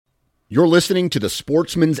You're listening to the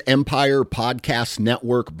Sportsman's Empire Podcast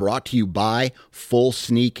Network, brought to you by Full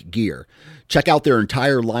Sneak Gear. Check out their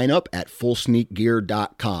entire lineup at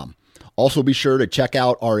fullsneakgear.com. Also be sure to check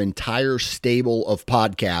out our entire stable of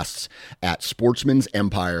podcasts at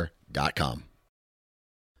sportsmansempire.com.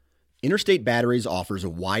 Interstate Batteries offers a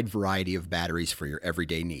wide variety of batteries for your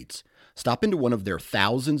everyday needs. Stop into one of their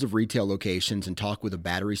thousands of retail locations and talk with a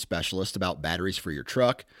battery specialist about batteries for your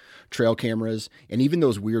truck, trail cameras, and even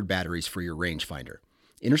those weird batteries for your rangefinder.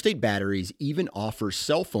 Interstate Batteries even offers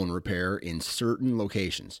cell phone repair in certain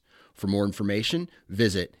locations. For more information,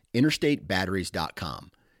 visit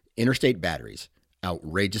interstatebatteries.com. Interstate Batteries,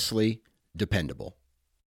 outrageously dependable.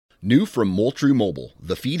 New from Moultrie Mobile,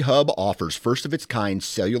 the Feed Hub offers first-of-its-kind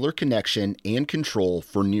cellular connection and control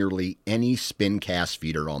for nearly any spin cast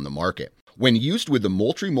feeder on the market. When used with the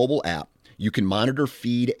Moultrie Mobile app, you can monitor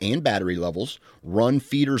feed and battery levels, run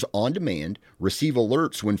feeders on demand, receive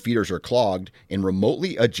alerts when feeders are clogged, and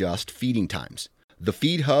remotely adjust feeding times. The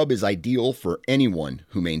Feed Hub is ideal for anyone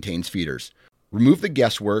who maintains feeders. Remove the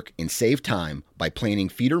guesswork and save time by planning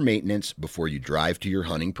feeder maintenance before you drive to your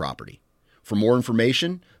hunting property. For more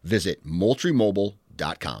information, visit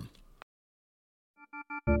moultriemobile.com.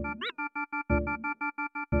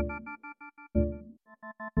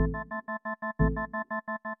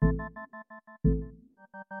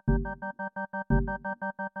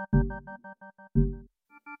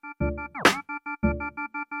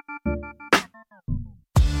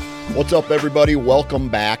 What's up, everybody? Welcome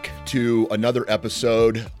back to another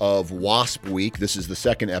episode of WASP Week. This is the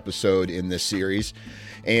second episode in this series.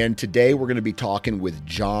 And today we're going to be talking with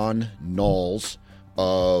John Knowles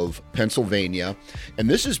of Pennsylvania. And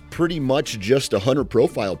this is pretty much just a hunter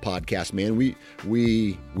profile podcast, man. We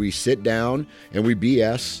sit down and we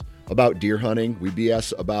BS about deer hunting. We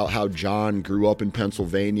BS about how John grew up in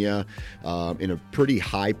Pennsylvania, in a pretty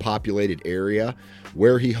high populated area,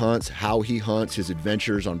 where he hunts, how he hunts, his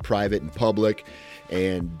adventures on private and public,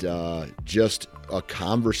 and just a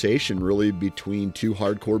conversation really between two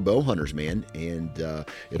hardcore bow hunters, man. And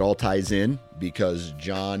it all ties in because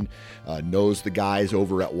John knows the guys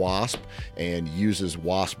over at WASP and uses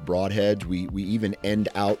WASP broadheads. We even end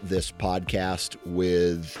out this podcast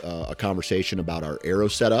with a conversation about our arrow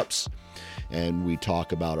setups, and we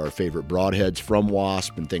talk about our favorite broadheads from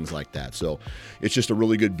WASP and things like that. So it's just a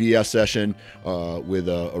really good BS session with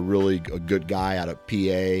a really good guy out of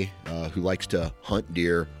PA who likes to hunt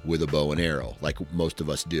deer with a bow and arrow, like most of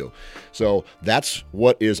us do. So that's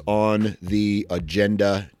what is on the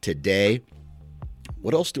agenda today.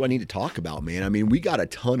 What else do I need to talk about, man? I mean, we got a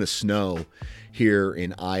ton of snow here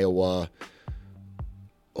in Iowa,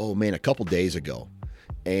 a couple days ago.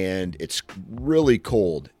 And it's really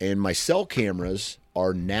cold. And my cell cameras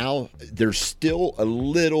are now, there's still a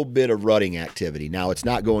little bit of rutting activity. Now, it's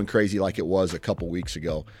not going crazy like it was a couple weeks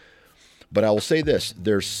ago. But I will say this,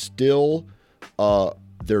 there's still a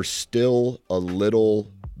little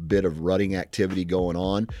bit of rutting activity going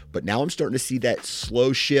on. But now I'm starting to see that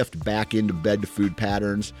slow shift back into bed to food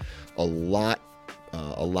patterns. A lot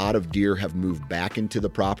of deer have moved back into the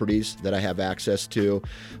properties that I have access to.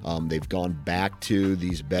 They've gone back to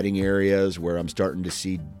these bedding areas where I'm starting to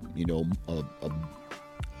see,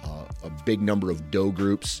 a big number of doe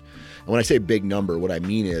groups. And when I say big number, what I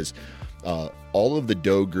mean is all of the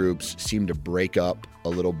doe groups seem to break up a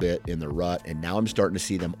little bit in the rut, and now I'm starting to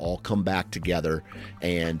see them all come back together.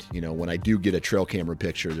 And when I do get a trail camera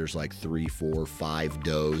picture, there's like 3, 4, 5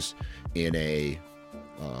 does in a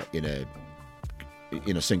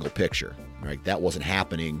single picture, right? That wasn't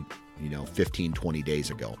happening, 15, 20 days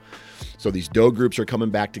ago. So these doe groups are coming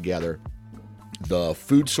back together. The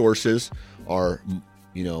food sources are,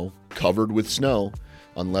 covered with snow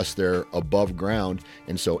unless they're above ground.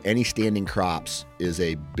 And so any standing crops is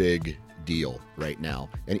a big deal right now.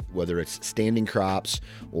 Whether it's standing crops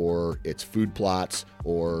or it's food plots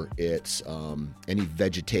or it's any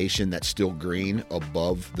vegetation that's still green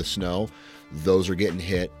above the snow, those are getting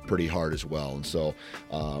hit pretty hard as well. And so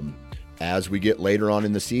as we get later on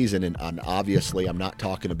in the season, and obviously I'm not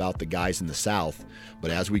talking about the guys in the South,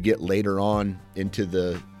 but as we get later on into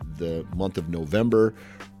the month of November,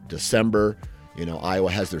 December,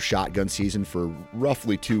 Iowa has their shotgun season for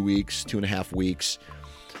roughly 2 weeks, 2.5 weeks.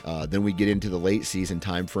 Then we get into the late season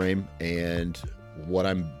time frame, and what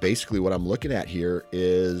I'm looking at here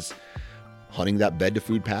is hunting that bed to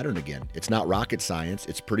food pattern again. It's not rocket science.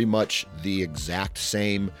 It's pretty much the exact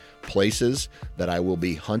same places that I will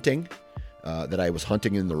be hunting, that I was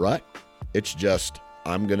hunting in the rut. It's just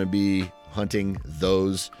I'm going to be hunting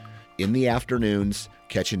those in the afternoons,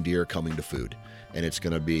 catching deer coming to food. And it's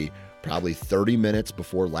going to be probably 30 minutes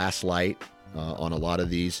before last light on a lot of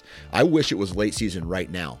these. I wish it was late season right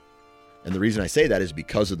now. And the reason I say that is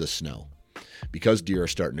because of the snow, because deer are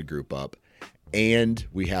starting to group up, and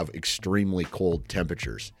we have extremely cold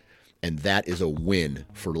temperatures. And that is a win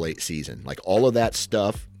for late season. Like, all of that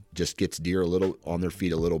stuff just gets deer a little on their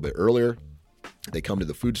feet a little bit earlier. They come to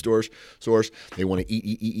the food source. They want to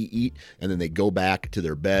eat, and then they go back to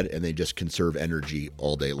their bed and they just conserve energy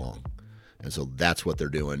all day long. And so that's what they're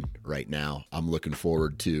doing right now. I'm looking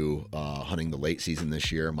forward to hunting the late season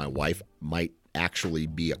this year. My wife might actually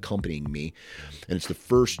be accompanying me, and it's the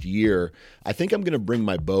first year. I think I'm going to bring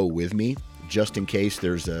my bow with me just in case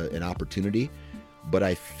there's an opportunity. But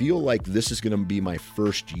I feel like this is going to be my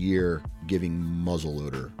first year giving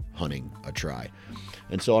muzzleloader hunting a try.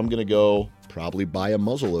 And so I'm going to go probably buy a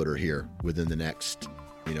muzzleloader here within the next,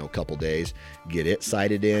 couple days, get it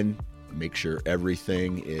sighted in, make sure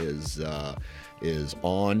everything is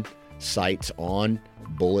on, sights on,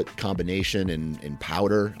 bullet combination and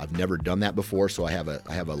powder. I've never done that before, so I have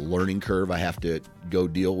a learning curve I have to go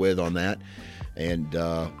deal with on that. And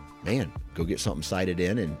go get something sighted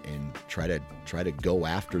in and try to go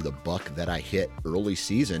after the buck that I hit early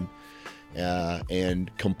season,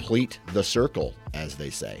 and complete the circle, as they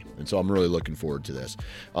say. And so I'm really looking forward to this.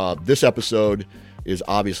 This episode is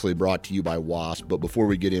obviously brought to you by WASP, but before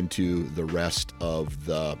we get into the rest of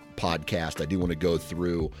the podcast, I do want to go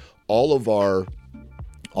through all of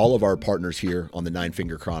our partners here on the Nine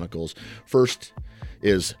Finger Chronicles. First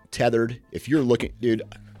is Tethered. If you're looking, dude,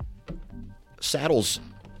 saddles,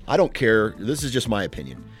 I don't care. This is just my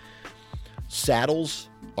opinion. Saddles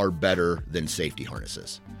are better than safety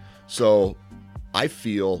harnesses. So I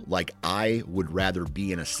feel like I would rather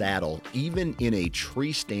be in a saddle, even in a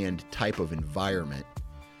tree stand type of environment.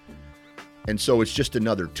 And so it's just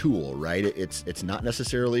another tool, right? It's not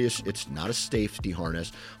necessarily, it's not a safety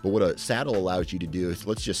harness, but what a saddle allows you to do is,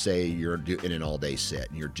 let's just say you're in an all-day sit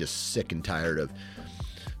and you're just sick and tired of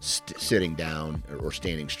sitting down or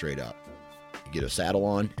standing straight up. Get a saddle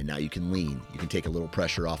on, and now you can lean. You can take a little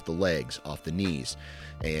pressure off the legs, off the knees,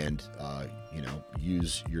 and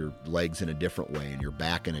use your legs in a different way and your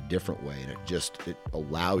back in a different way. And it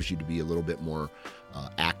allows you to be a little bit more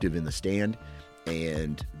active in the stand,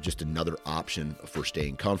 and just another option for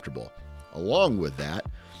staying comfortable. Along with that,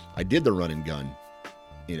 I did the run and gun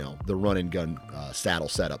saddle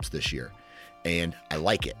setups this year, and I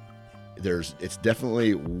like it. It's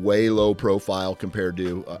definitely way low profile compared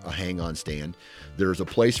to a hang-on stand. There's a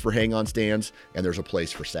place for hang-on stands, and there's a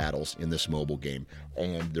place for saddles in this mobile game.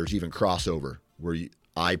 And there's even crossover where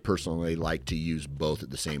I personally like to use both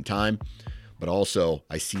at the same time. But also,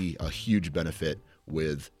 I see a huge benefit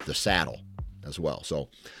with the saddle as well. So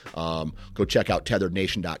go check out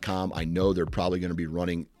tetherednation.com. I know they're probably going to be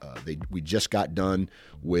running, we just got done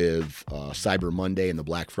with Cyber Monday and the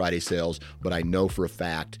Black Friday sales, but I know for a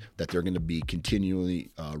fact that they're going to be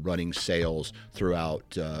continually running sales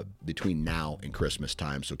throughout between now and Christmas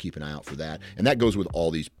time. So keep an eye out for that. And that goes with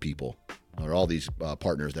all these people, or all these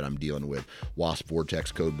partners that I'm dealing with: WASP,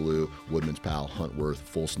 Vortex, Code Blue, Woodman's Pal, Huntworth,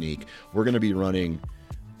 Full Sneak. We're going to be running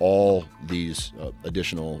all these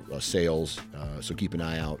additional sales, so keep an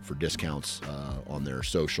eye out for discounts on their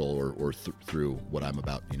social or through what I'm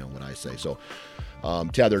about, what I say. So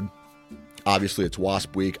Tethered, obviously it's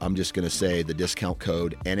WASP week. I'm just going to say the discount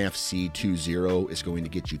code N.F.C. 20 is going to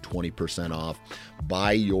get you 20% off.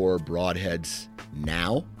 Buy your broadheads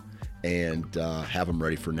now and have them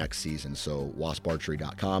ready for next season. So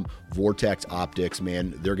wasparchery.com. Vortex Optics,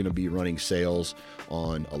 man, they're going to be running sales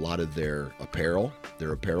on a lot of their apparel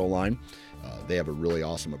line. They have a really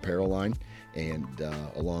awesome apparel line, and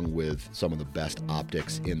along with some of the best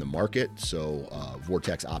optics in the market. So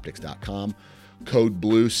vortexoptics.com. Code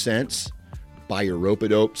Blue Sense. Buy your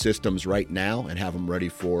rope-a-dope systems right now and have them ready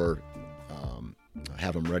for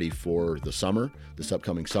the summer, this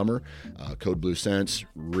upcoming summer. Code Blue Scents,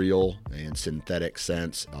 real and synthetic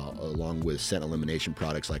scents, along with scent elimination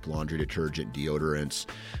products like laundry detergent, deodorants,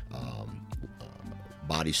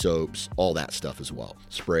 body soaps, all that stuff as well.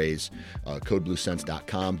 Sprays.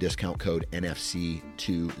 CodeBlueScents.com, discount code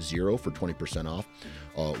NFC20 for 20% off.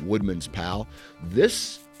 Woodman's Pal.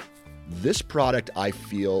 This product I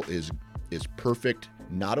feel is perfect,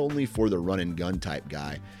 not only for the run and gun type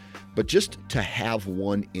guy, but just to have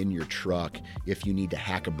one in your truck if you need to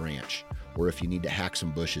hack a branch, or if you need to hack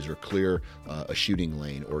some bushes, or clear a shooting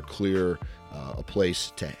lane, or clear a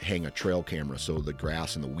place to hang a trail camera so the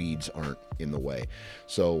grass and the weeds aren't in the way.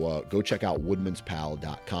 So go check out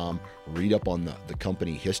woodmanspal.com. Read up on the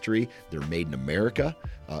company history. They're made in America.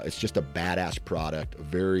 It's just a badass product.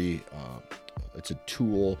 It's a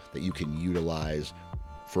tool that you can utilize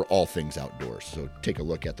for all things outdoors. So take a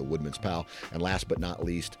look at the Woodman's Pal. And last but not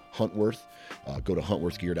least, Huntworth. Go to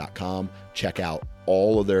huntworthgear.com. Check out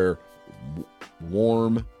all of their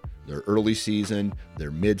warm, their early season,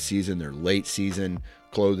 their mid-season, their late season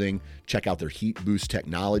clothing. Check out their heat boost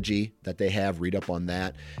technology that they have. Read up on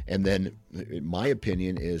that. And then, in my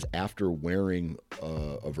opinion, is after wearing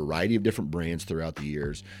a variety of different brands throughout the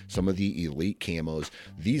years, some of the elite camos,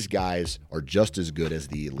 these guys are just as good as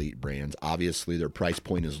the elite brands. Obviously, their price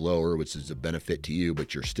point is lower, which is a benefit to you,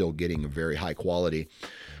 but you're still getting a very high quality.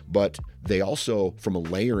 But they also, from a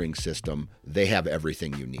layering system, they have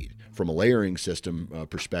everything you need. From a layering system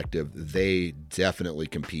perspective, they definitely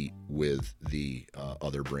compete with the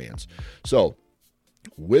other brands. So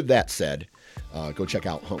with that said, go check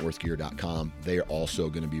out huntworthgear.com. They are also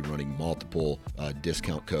going to be running multiple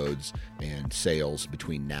discount codes and sales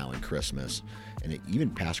between now and Christmas, and even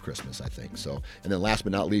past Christmas, I think. So, and then last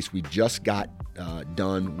but not least, we just got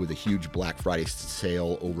done with a huge Black Friday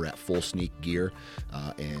sale over at Full Sneak Gear,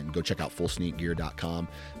 and go check out fullsneakgear.com.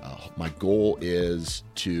 My goal is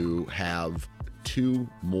to have 2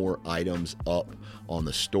 more items up on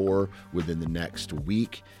the store within the next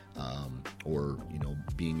week. Or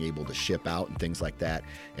being able to ship out and things like that.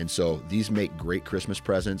 And so these make great Christmas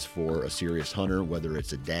presents for a serious hunter, whether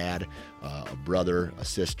it's a dad, a brother, a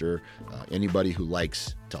sister, anybody who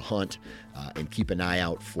likes to hunt. And keep an eye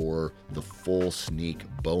out for the Full Sneak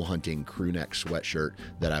bow hunting crew neck sweatshirt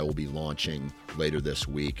that I will be launching later this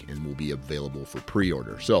week and will be available for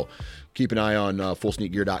pre-order. So keep an eye on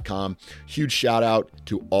fullsneakgear.com. Huge shout out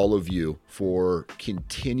to all of you for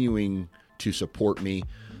continuing to support me.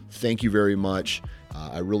 Thank you very much.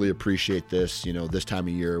 I really appreciate this, this time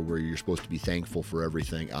of year where you're supposed to be thankful for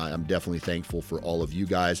everything. I'm definitely thankful for all of you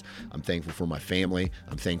guys. I'm thankful for my family.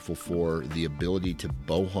 I'm thankful for the ability to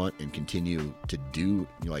bow hunt and continue to do,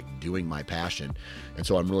 doing my passion. And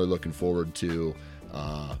so I'm really looking forward to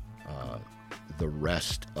the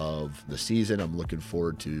rest of the season. I'm looking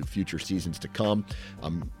forward to future seasons to come.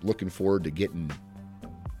 I'm looking forward to getting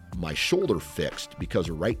my shoulder fixed, because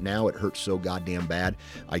right now it hurts so goddamn bad.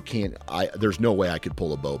 There's no way I could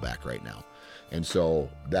pull a bow back right now. And so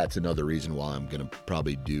that's another reason why I'm going to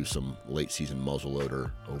probably do some late season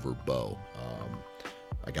muzzleloader over bow.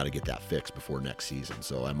 I got to get that fixed before next season.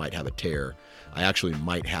 So I might have a tear. I actually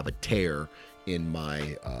might have a tear in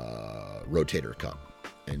my rotator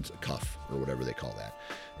cuff or whatever they call that.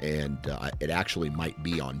 And it actually might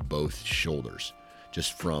be on both shoulders,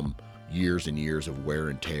 just from years and years of wear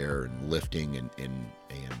and tear and lifting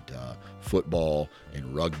and football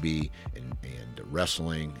and rugby and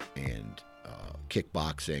wrestling and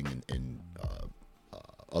kickboxing and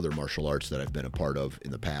other martial arts that I've been a part of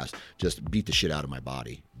in the past. Just beat the shit out of my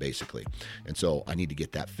body, basically. And so I need to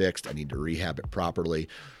get that fixed. I need to rehab it properly,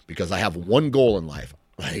 because I have one goal in life.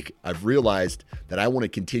 I've realized that I want to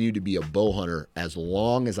continue to be a bow hunter as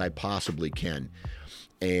long as I possibly can.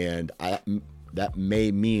 And that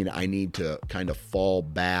may mean I need to kind of fall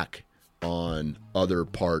back on other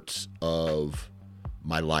parts of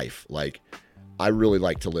my life. I really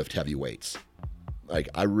like to lift heavy weights.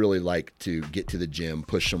 I really like to get to the gym,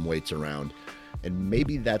 push some weights around. And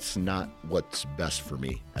maybe that's not what's best for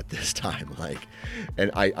me at this time. And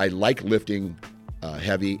I like lifting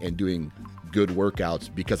heavy and doing good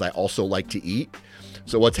workouts because I also like to eat.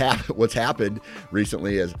 So what's happened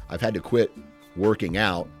recently is I've had to quit working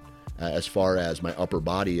out as far as my upper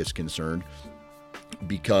body is concerned,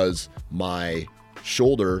 because my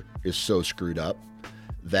shoulder is so screwed up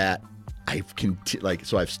that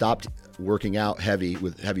so I've stopped working out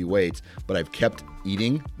with heavy weights, but I've kept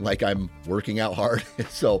eating like I'm working out hard.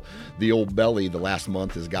 So the old belly the last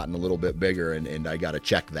month has gotten a little bit bigger, and I got to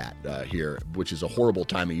check that here, which is a horrible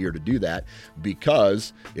time of year to do that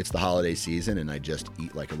because it's the holiday season and I just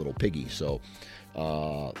eat like a little piggy. So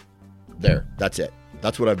that's it.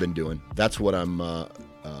 That's what I've been doing. That's what I'm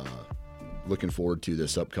looking forward to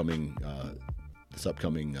this upcoming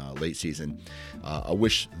late season. I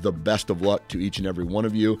wish the best of luck to each and every one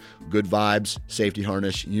of you. Good vibes, safety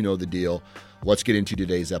harness, you know the deal. Let's get into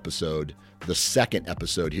today's episode, the second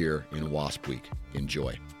episode here in WASP Week.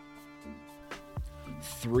 Enjoy.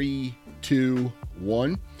 3, 2,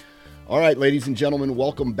 1. All right, ladies and gentlemen,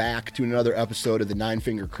 welcome back to another episode of the Nine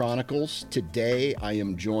Finger Chronicles. Today, I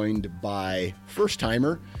am joined by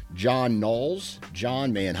first-timer John Knowles.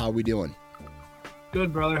 John, man, how are we doing?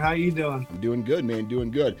 Good, brother. How you doing? I'm doing good, man.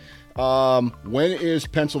 Doing good. When is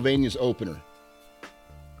Pennsylvania's opener?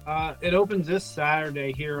 It opens this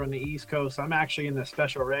Saturday here on the East Coast. I'm actually in the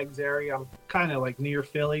special regs area. I'm kind of near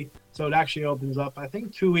Philly. So it actually opens up, I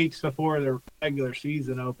think, 2 weeks before the regular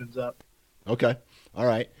season opens up. Okay. All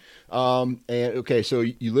right. And okay, so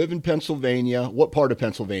you live in Pennsylvania. What part of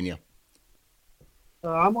Pennsylvania?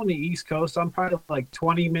 I'm on the East Coast. I'm probably like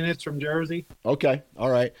 20 minutes from Jersey. Okay. All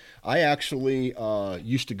right. I actually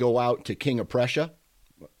used to go out to King of Prussia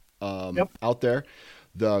Yep. out there.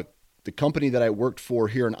 The the company that I worked for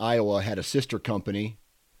here in Iowa had a sister company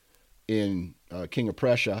in King of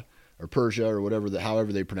Prussia or Persia or whatever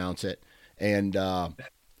however they pronounce it, and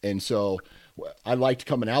so I liked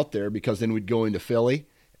coming out there because then we'd go into Philly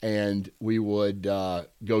and we would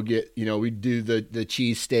go get we'd do the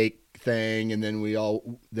cheesesteak thing, and then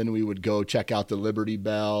we would go check out the Liberty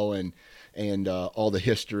Bell and all the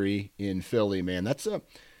history in Philly. Man, it's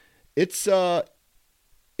a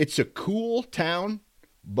it's a cool town,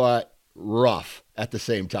 but rough at the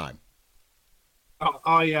same time.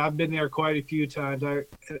 Oh, yeah, I've been there quite a few times.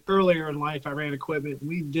 Earlier in life, I ran equipment.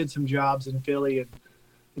 We did some jobs in Philly, and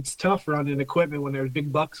it's tough running equipment when there's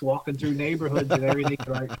big bucks walking through neighborhoods and everything.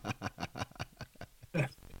 Like,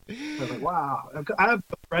 I was like, wow. I have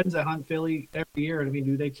friends that hunt Philly every year, and I mean,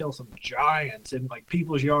 dude, they kill some giants in like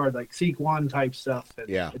people's yard, like Seek One type stuff. And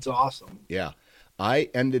Yeah, it's awesome. yeah. I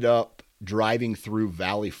ended up driving through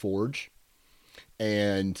Valley Forge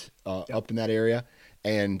and Yep. up in that area,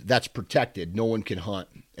 and that's protected. No one can hunt.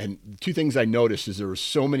 And two things I noticed is there were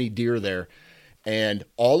so many deer there, and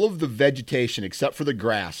all of the vegetation except for the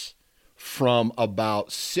grass from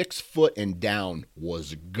about 6 foot and down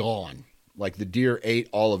was gone. Like the deer ate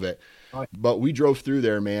all of it. Oh, But we drove through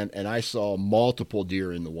there, man, and I saw multiple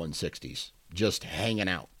deer in the 160s just hanging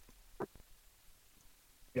out.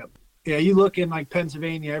 yep. Yeah, you look in like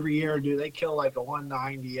Pennsylvania every year, dude, they kill like a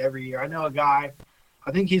 190 every year. I know a guy,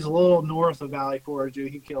 I think he's a little north of Valley Forge,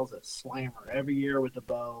 dude. He kills a slammer every year with the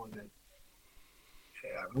bow. And then,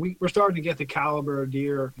 yeah, we're starting to get the caliber of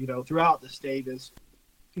deer, throughout the state as,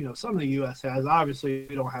 some of the U.S. has. Obviously,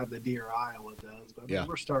 we don't have the deer Iowa does, but I Yeah, mean,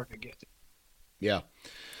 we're starting to get it. yeah.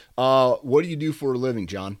 What do you do for a living,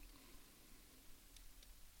 John?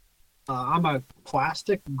 I'm a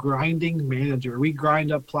plastic grinding manager. We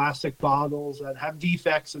grind up plastic bottles that have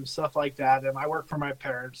defects and stuff like that. And I work for my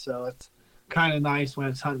parents, so it's kind of nice when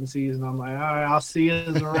it's hunting season. I'm like, all right, I'll see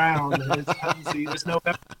you around. It's hunting season. It's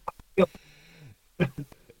November.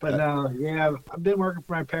 But yeah, I've been working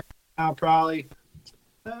for my parents now probably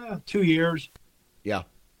 2 years. Yeah.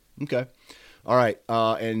 Okay. All right.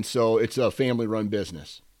 And so it's a family run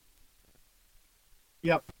business.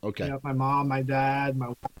 Yep. Okay. Yep. My mom, my dad, my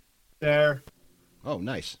wife there. Oh,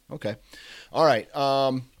 nice. Okay. All right.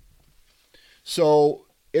 So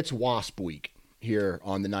it's WASP week here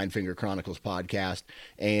on the Nine Finger Chronicles podcast.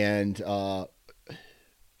 And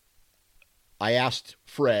I asked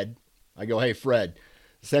Fred, I go, hey, Fred,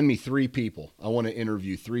 send me 3 people. I want to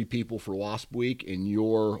interview 3 people for WASP week, and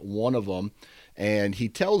you're one of them. And he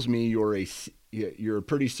tells me you're a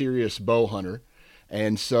pretty serious bow hunter.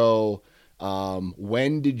 And so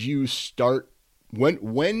when did you start?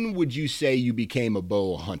 When would you say you became a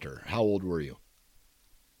bow hunter? How old were you?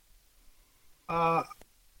 Uh,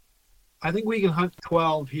 I think we can hunt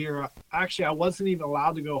 12 here. Actually, I wasn't even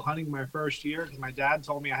allowed to go hunting my first year because my dad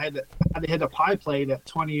told me I had to hit a pie plate at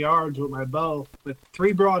 20 yards with my bow with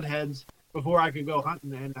 3 broadheads before I could go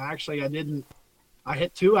hunting. And actually, I didn't. I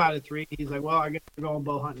hit 2 out of 3. He's like, well, I guess we're going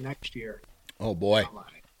bow hunting next year. Oh boy. I'm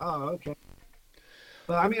like, oh, okay.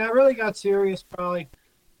 But I mean, I really got serious probably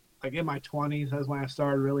like in my 20s. That's when I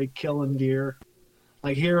started really killing deer.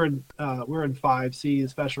 Like here we're in 5C,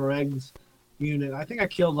 Special Regs unit. I think I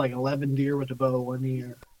killed like 11 deer with the bow one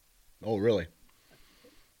year. Oh really?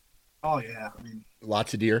 Oh yeah, I mean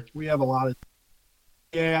Lots of deer. we have a lot of.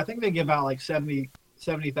 Yeah, I think they give out like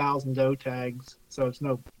 70,000 doe tags, so it's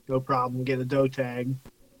no problem get a doe tag.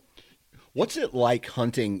 What's it like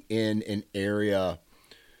hunting in an area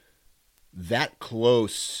that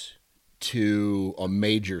close to a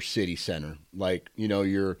major city center? Like,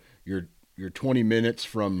 you're 20 minutes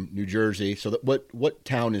from New Jersey. So what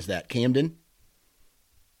town is that? Camden?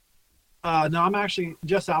 No, I'm actually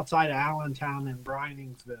just outside of Allentown in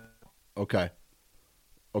Briningsville. Okay.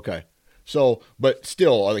 Okay. So, but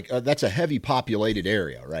still, like that's a heavy populated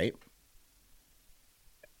area, right?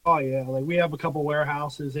 Oh yeah, like we have a couple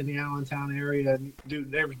warehouses in the Allentown area, and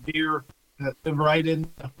dude, there's deer that live right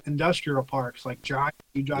in industrial parks, like giant.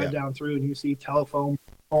 You drive Yeah. down through and you see telephone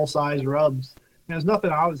full size rubs. And it's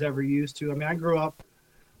nothing I was ever used to. I mean, I grew up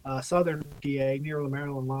southern PA near the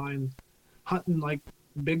Maryland line, hunting like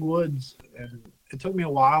big woods, and it took me a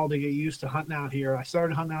while to get used to hunting out here. I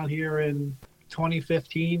started hunting out here in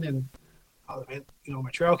 2015, and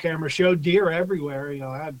my trail camera showed deer everywhere.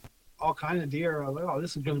 I had all kind of deer. I was like, oh,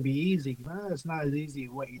 this is going to be easy. It's not as easy as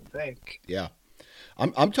what you'd think. Yeah.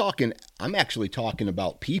 I'm actually talking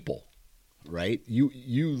about people, right?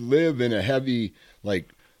 You live in a heavy,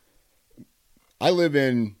 like, I live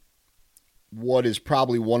in what is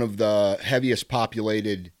probably one of the heaviest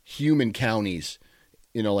populated human counties,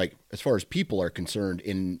 like as far as people are concerned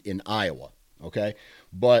in Iowa. Okay.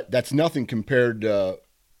 But that's nothing compared to,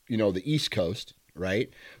 the East Coast. Right.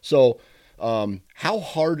 So, how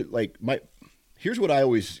hard, here's what I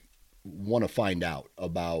always want to find out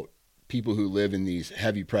about people who live in these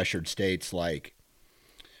heavy pressured states like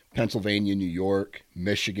Pennsylvania, New York,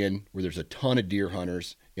 Michigan, where there's a ton of deer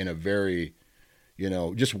hunters in a very,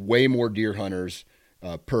 just way more deer hunters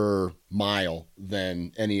per mile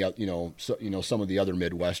than any, some of the other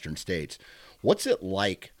Midwestern states. What's it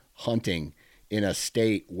like hunting in a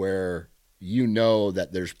state where that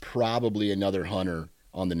there's probably another hunter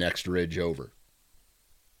on the next ridge over?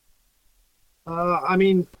 I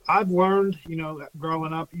mean, I've learned,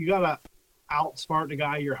 growing up, you gotta outsmart the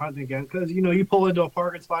guy you're hunting against, because you pull into a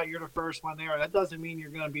parking spot, you're the first one there. That doesn't mean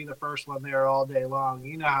you're gonna be the first one there all day long.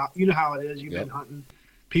 You know how it is. You've been hunting.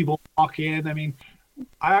 People walk in. I mean,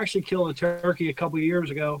 I actually killed a turkey a couple of years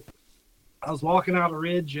ago. I was walking out a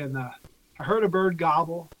ridge and I heard a bird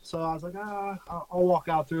gobble, so I was like, I'll walk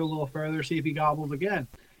out through a little further, see if he gobbles again.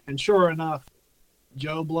 And sure enough,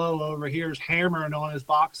 Joe Blow over here is hammering on his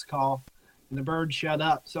box call, and the bird shut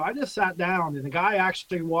up. So I just sat down, and the guy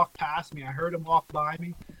actually walked past me. I heard him walk by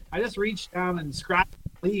me. I just reached down and scratched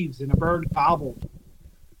leaves, and the bird gobbled.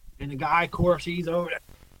 And the guy, of course, he's over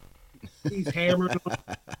there. He's hammering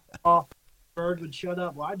off. Bird would shut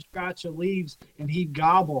up. Well, I'd scratch the leaves, and he'd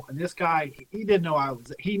gobble. And this guy, he didn't know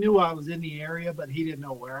he knew I was in the area, but he didn't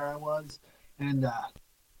know where I was. And, of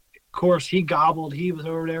course, he gobbled. He was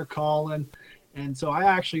over there calling. And so I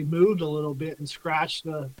actually moved a little bit and scratched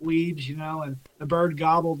the leaves, and the bird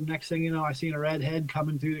gobbled. Next thing you know, I seen a red head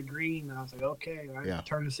coming through the green. And I was like, okay. I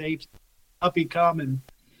turned the safety. Up he come. And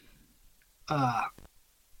I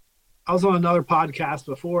was on another podcast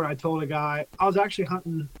before. I told a guy, I was actually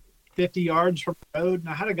hunting 50 yards from the road. And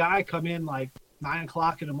I had a guy come in like 9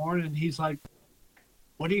 o'clock in the morning. And he's like,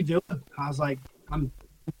 what are you doing? I was like, I'm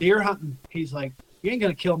deer hunting. He's like, you ain't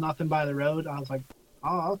going to kill nothing by the road. I was like,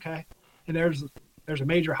 oh, okay. And there's a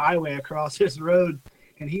major highway across this road,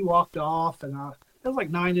 and he walked off, and it was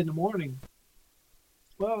like 9 in the morning.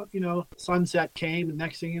 Well, sunset came, and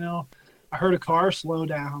next thing you know, I heard a car slow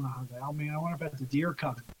down. I was like, oh man, I wonder if that's a deer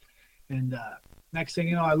coming. And next thing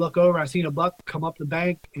you know, I look over, I seen a buck come up the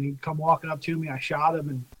bank, and he'd come walking up to me. I shot him,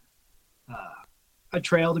 and I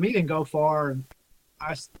trailed him. He didn't go far, and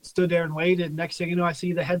I stood there and waited. Next thing you know, I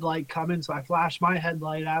see the headlight coming, so I flashed my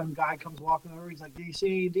headlight out, and the guy comes walking over. He's like, do you see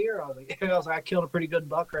any deer? I was like, yeah. I was like, I killed a pretty good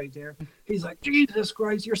buck right there. He's like, Jesus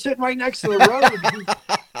Christ, you're sitting right next to the road. Like,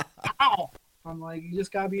 ow. I'm like, you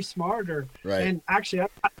just got to be smarter. Right. And actually, I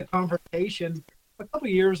had a conversation a couple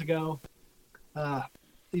of years ago.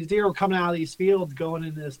 These deer were coming out of these fields going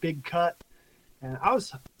into this big cut, and I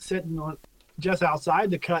was sitting on just outside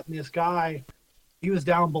the cut, and this guy, he was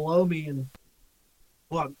down below me, and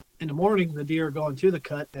well, in the morning, the deer are going to the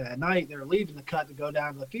cut, and at night, they're leaving the cut to go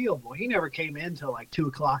down to the field. Well, he never came in till like 2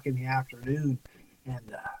 o'clock in the afternoon,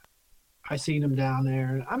 and I seen him down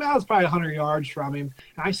there. I mean, I was probably 100 yards from him,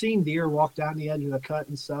 and I seen deer walk down the edge of the cut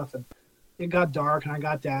and stuff, and it got dark, and I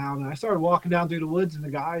got down, and I started walking down through the woods, and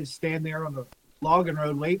the guy's standing there on the logging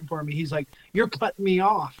road waiting for me. He's like, you're cutting me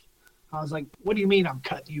off. I was like, what do you mean I'm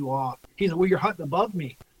cutting you off? He's like, well, you're hunting above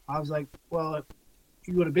me. I was like, well, if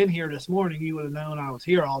you would have been here this morning, you would have known I was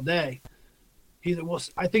here all day. He said, well,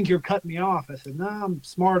 I think you're cutting me off. I said, no, I'm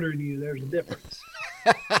smarter than you. There's a difference.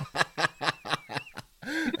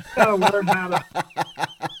 You gotta learn how to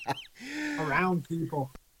around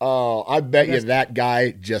people. Oh, I bet you that guy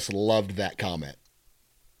just loved that comment.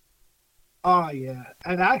 Oh, yeah.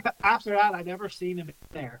 And after that, I never seen him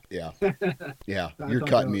there. Yeah. Yeah. You're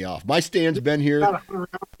cutting me off. My stand's been here.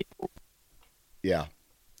 Yeah.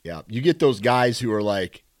 Yeah. You get those guys who are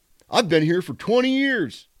like, I've been here for 20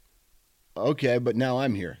 years. Okay, but now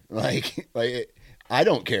I'm here. Like I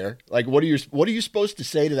don't care. Like, what are you supposed to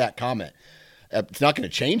say to that comment? It's not going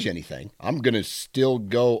to change anything. I'm going to still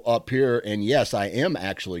go up here, and yes, I am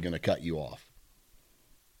actually going to cut you off.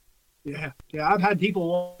 Yeah. I've had people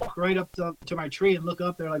walk right up to my tree and look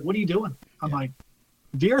up. They're like, "What are you doing?" I'm like,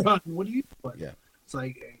 "Deer hunting. What are you doing?" Yeah. It's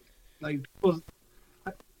like people.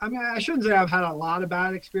 I mean, I shouldn't say I've had a lot of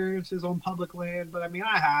bad experiences on public land, but I mean,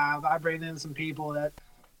 I have. I've ran into some people that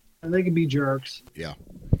they can be jerks. Yeah.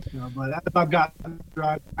 But if I've got to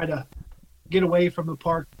try to get away from the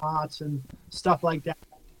park lots and stuff like that,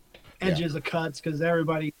 edges of cuts, because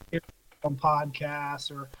everybody on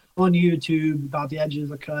podcasts or on YouTube about the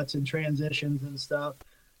edges of cuts and transitions and stuff.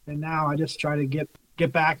 And now I just try to get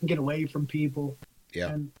back and get away from people. Yeah.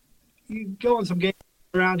 And you go on some games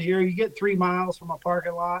around here, you get 3 miles from a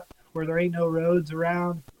parking lot where there ain't no roads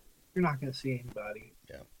around, you're not going to see anybody.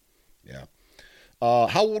 Yeah. Yeah.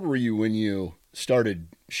 How old were you when you started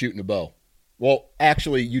shooting a bow? Well,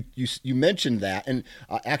 actually, you mentioned that, and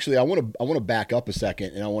actually, I want to back up a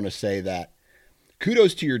second, and I want to say that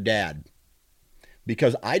kudos to your dad,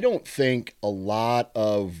 because I don't think a lot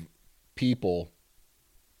of people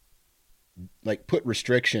like put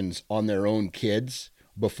restrictions on their own kids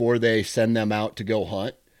before they send them out to go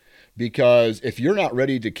hunt. Because if you're not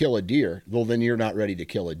ready to kill a deer, well, then you're not ready to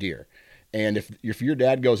kill a deer. And if your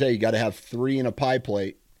dad goes, hey, you got to have 3 in a pie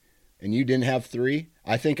plate, and you didn't have 3,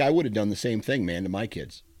 I think I would have done the same thing, man, to my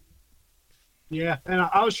kids. Yeah, and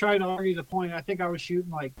I was trying to argue the point. I think I was shooting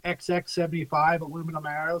like XX75 aluminum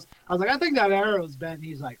arrows. I was like, I think that arrow's bent.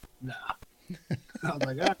 He's like, nah. I was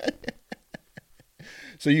like, ah.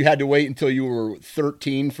 So you had to wait until you were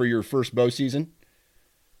 13 for your first bow season?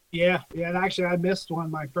 Yeah. And actually, I missed one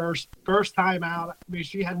my first time out. I mean,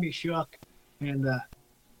 she had me shook, and I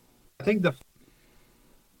think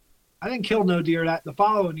I didn't kill no deer. That the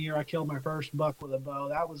following year, I killed my first buck with a bow.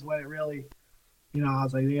 That was when it really, I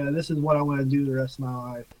was like, yeah, this is what I want to do the rest of my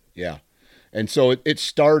life. Yeah. And so it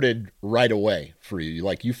started right away for you.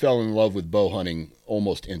 Like you fell in love with bow hunting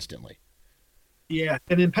almost instantly. Yeah.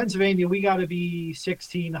 And in Pennsylvania, we got to be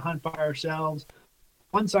 16 to hunt by ourselves.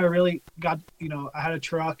 Once I really got, I had a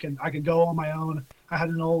truck and I could go on my own. I had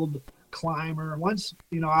an old climber. Once,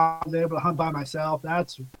 I was able to hunt by myself,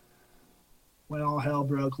 that's when all hell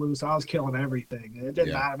broke loose. I was killing everything. It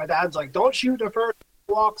didn't matter. My dad's like, don't shoot the first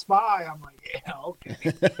walks by. I'm like, yeah, okay.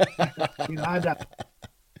 I had that.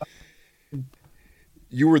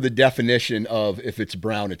 You were the definition of if it's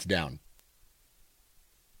brown, it's down.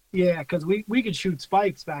 Yeah, because we could shoot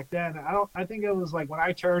spikes back then. I think it was like when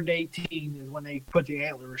I turned 18 is when they put the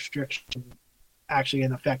antler restriction actually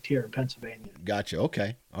in effect here in Pennsylvania. Gotcha.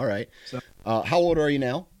 Okay. All right. So, how old are you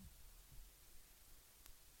now?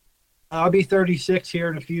 I'll be 36 here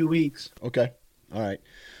in a few weeks. Okay. All right.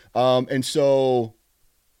 And so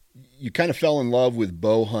you kind of fell in love with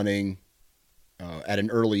bow hunting at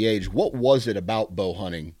an early age. What was it about bow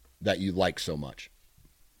hunting that you liked so much?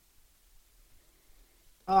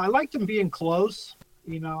 I liked him being close.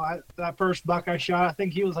 That first buck I shot, I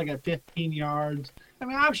think he was like at 15 yards. I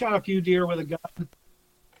mean, I've shot a few deer with a gun.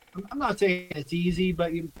 I'm not saying it's easy,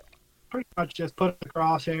 but you pretty much just put the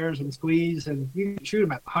crosshairs and squeeze, and you can shoot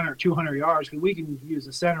them at 100, 200 yards because we can use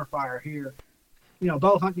a center fire here.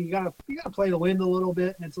 Bow hunting, you gotta play the wind a little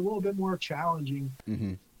bit, and it's a little bit more challenging.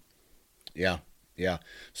 Mm-hmm. Yeah.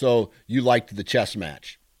 So you liked the chess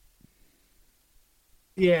match.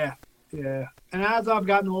 Yeah. And as I've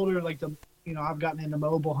gotten older, like I've gotten into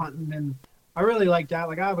mobile hunting, and I really like that.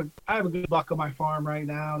 Like I have a good buck on my farm right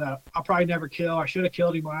now that I'll probably never kill. I should have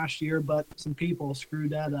killed him last year, but some people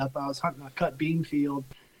screwed that up. I was hunting a cut bean field,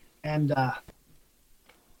 and I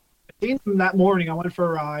seen him that morning. I went for a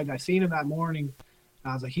ride. I seen him that morning.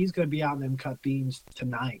 I was like, he's going to be out in them cut beans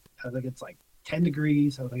tonight. I was like, it's like 10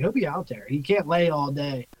 degrees. I was like, he'll be out there. He can't lay all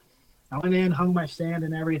day. I went in, hung my stand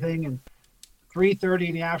and everything, and 3:30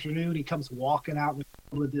 in the afternoon, he comes walking out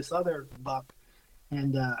with this other buck,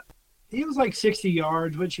 and he was like 60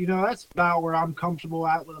 yards, which that's about where I'm comfortable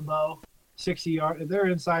at with a bow. 60 yards. If they're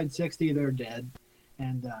inside 60, they're dead.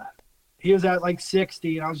 And he was at like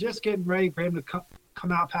 60, and I was just getting ready for him to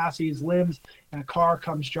come out past these limbs, and a car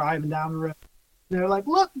comes driving down the road. And they're like,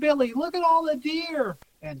 "Look, Billy, look at all the deer!"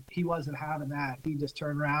 And he wasn't having that. He just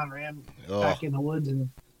turned around, ran back in the woods, and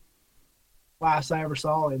last I ever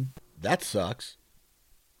saw him. That sucks.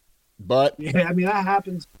 But yeah, I mean that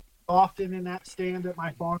happens often in that stand at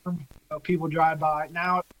my farm. People drive by.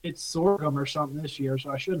 Now it's sorghum or something this year, so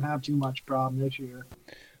I shouldn't have too much problem this year.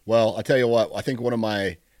 Well, I tell you what, I think one of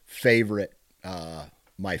my favorite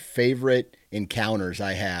encounters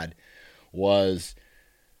I had was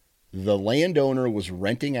the landowner was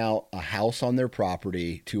renting out a house on their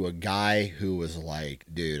property to a guy who was like,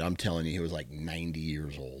 dude, I'm telling you, he was like 90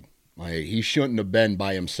 years old. He shouldn't have been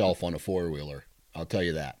by himself on a four-wheeler. I'll tell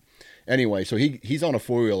you that. Anyway, so he's on a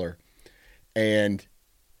four-wheeler, and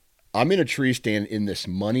I'm in a tree stand in this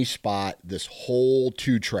money spot. This whole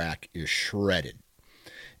 2-track is shredded.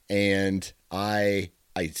 And I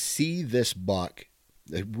see this buck,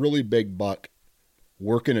 a really big buck,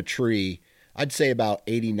 working a tree, I'd say about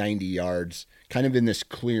 80, 90 yards, kind of in this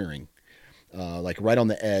clearing, like right on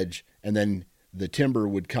the edge. And then the timber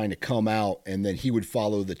would kind of come out, and then he would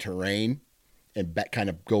follow the terrain and kind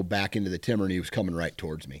of go back into the timber, and he was coming right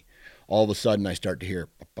towards me. all of a sudden I start to hear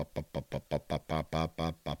pop, pop, pop, pop, pop, pop, pop, pop,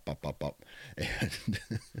 pop, pop, pop, pop, pop. And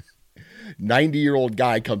 90-year-old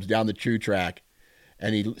guy comes down the true track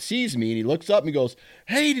and he sees me and he looks up and he goes,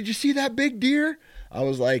 "Hey, did you see that big deer?" I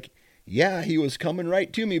was like, "Yeah, he was coming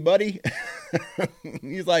right to me, buddy."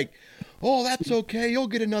 He's like, "Oh, that's okay. You'll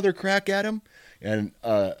get another crack at him." And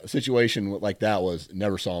a situation like that was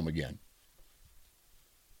never saw him again.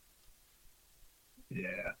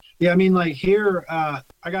 Yeah. Yeah, I mean, like here, I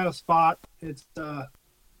got a spot. It's I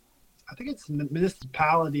think it's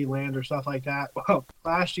municipality land or stuff like that. Well,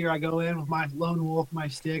 last year I go in with my lone wolf, my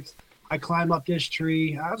sticks. I climb up this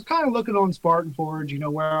tree. I was kind of looking on Spartan Forge,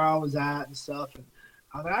 where I was at and stuff. And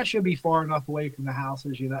I was like, I should be far enough away from the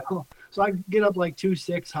houses, So I get up like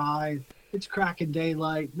 2-6 high. It's cracking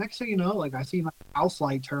daylight. Next thing you know, like I see my house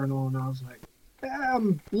light turn on. I was like, yeah,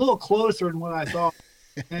 I'm a little closer than what I thought.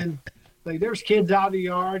 And like there's kids out in the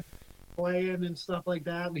yard playing and stuff like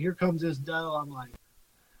that. And here comes this doe. I'm like,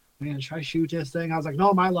 man, should I shoot this thing? I was like,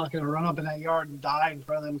 no, my luck, gonna run up in that yard and die in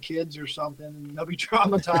front of them kids or something, and they'll be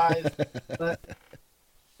traumatized. But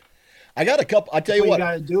I got a couple. I tell you what, you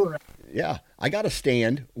got to do it. Yeah, I got a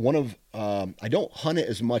stand. I don't hunt it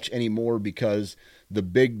as much anymore because the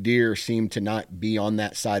big deer seem to not be on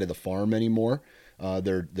that side of the farm anymore.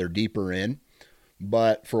 They're deeper in.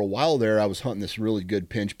 But for a while there, I was hunting this really good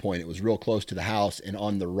pinch point. It was real close to the house, and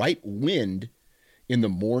on the right wind in the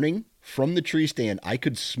morning from the tree stand, I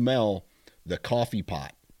could smell the coffee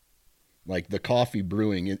pot, like the coffee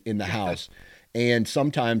brewing in the house. And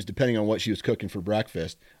sometimes, depending on what she was cooking for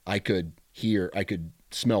breakfast, I could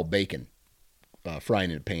smell bacon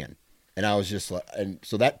frying in a pan. And I was just like, and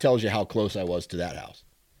so that tells you how close I was to that house.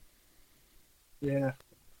 Yeah.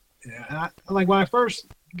 Yeah. And like when I first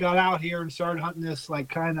got out here and started hunting this, like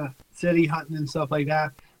kind of city hunting and stuff like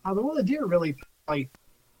that, I was like, well, the deer really, like,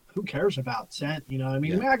 who cares about scent? Yeah. I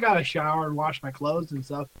mean, I got to shower and wash my clothes and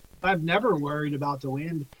stuff. I've never worried about the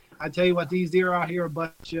wind. I tell you what, these deer out here will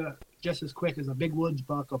bust you just as quick as a big woods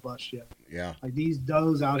buck will bust you. Yeah. Like these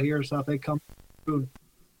does out here and stuff, they come through.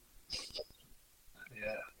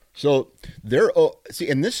 Yeah. So they're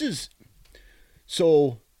and this is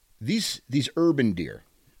so these urban deer,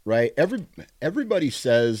 right? Everybody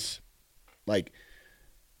says like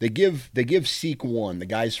they give Seek One, the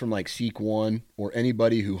guys from like Seek One or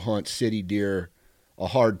anybody who hunts city deer a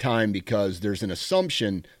hard time because there's an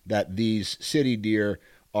assumption that these city deer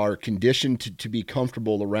are conditioned to be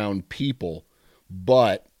comfortable around people,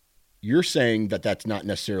 but you're saying that that's not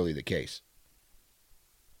necessarily the case.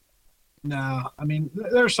 No, I mean,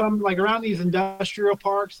 there's some, like around these industrial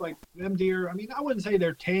parks, like them deer, I mean, I wouldn't say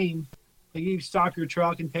they're tame. Like you stop your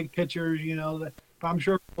truck and take pictures, but I'm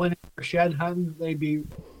sure when they're shed hunting, they'd be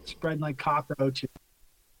spreading like cockroaches.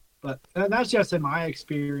 But that's just in my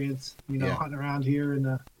experience, hunting around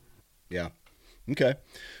here. Yeah. Okay.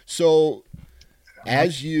 So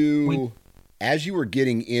as you were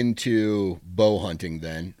getting into bow hunting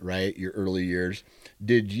then, right, your early years,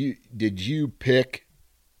 did you pick,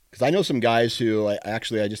 because I know some guys who, I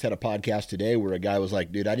just had a podcast today where a guy was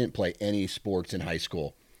like, dude, I didn't play any sports in high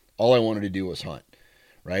school. All I wanted to do was hunt,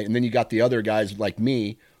 right? And then you got the other guys like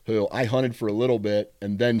me who I hunted for a little bit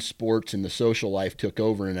and then sports and the social life took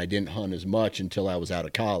over and I didn't hunt as much until I was out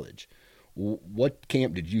of college. What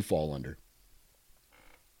camp did you fall under?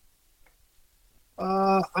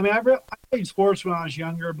 I mean, I played sports when I was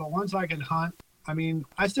younger, but once I could hunt, I mean,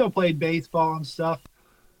 I still played baseball and stuff,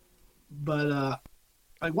 but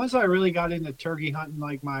like once I really got into turkey hunting,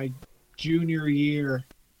 like my junior year,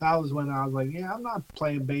 that was when I was like, yeah, I'm not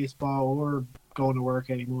playing baseball or going to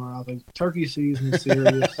work anymore. I was like, turkey season is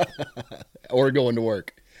serious. Or going to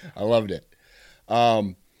work. I loved it.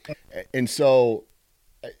 And so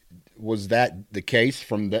was that the case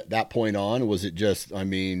from that point on? Was it just, I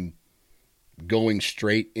mean, going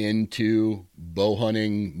straight into bow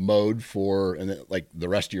hunting mode like the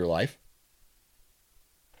rest of your life?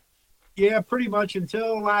 Yeah, pretty much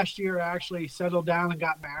until last year I actually settled down and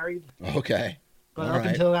got married. Okay. But up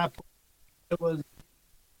until that point, it was,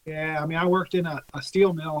 I mean, I worked in a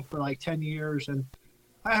steel mill for like 10 years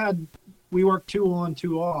and we worked 2 on,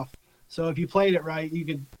 2 off. So if you played it right, you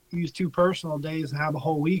could use 2 personal days and have a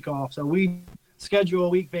whole week off. So we schedule a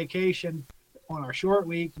week vacation on our short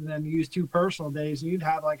week and then use 2 personal days and you'd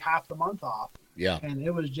have like half the month off. Yeah. And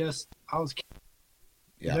it was just,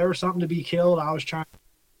 if there was something to be killed, I was trying.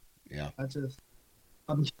 Yeah. That's just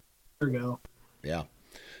a year ago. Yeah.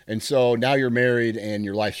 And so now you're married and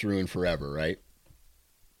your life's ruined forever, right?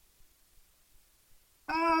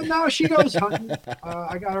 No, she goes hunting.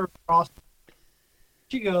 I got her across.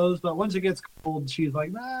 She goes, but once it gets cold, she's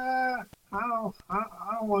like, nah, I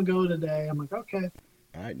don't want to go today. I'm like, okay.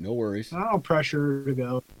 All right, no worries. I don't pressure her to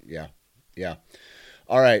go. Yeah, yeah.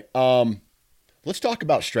 All right. Let's talk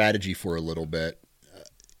about strategy for a little bit.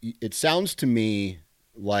 It sounds to me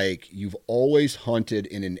like you've always hunted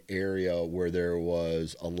in an area where there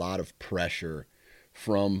was a lot of pressure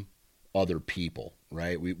from other people,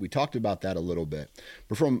 right? We talked about that a little bit.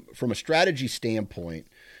 But from a strategy standpoint,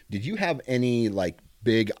 did you have any like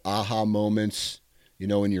big aha moments,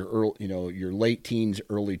 in your early, your late teens,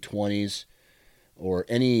 early 20s, or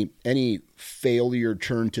any failure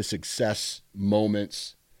turn to success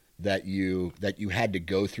moments that you had to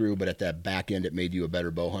go through, but at that back end it made you a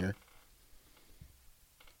better bow hunter?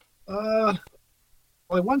 Uh,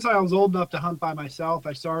 like once I was old enough to hunt by myself,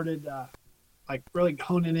 I started like really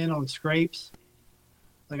honing in on scrapes.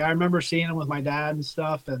 Like I remember seeing them with my dad and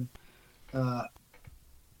stuff, and uh,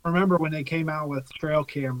 I remember when they came out with trail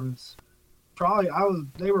cameras. Probably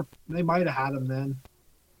they might have had them then,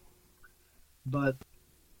 but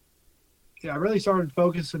yeah, I really started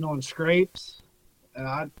focusing on scrapes, and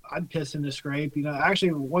I'd piss in the scrape.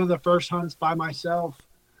 Actually, one of the first hunts by myself,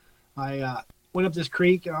 I went up this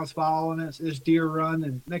creek and I was following this deer run,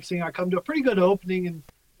 and next thing I come to a pretty good opening, and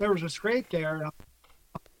there was a scrape there.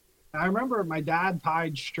 And I remember my dad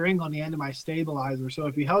tied string on the end of my stabilizer, so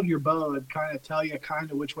if you held your bow, it'd kind of tell you kind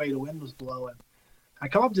of which way the wind was blowing. I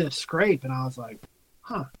come up to this scrape, and I was like,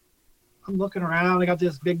 huh. I'm looking around. I got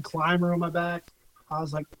this big climber on my back. I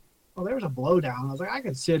was like, well, there's a blowdown. I was like, I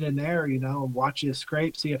could sit in there, and watch this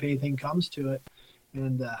scrape, see if anything comes to it.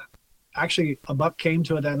 And actually, a buck came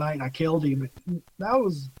to it that night, and I killed him.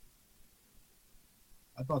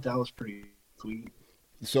 I thought that was pretty sweet.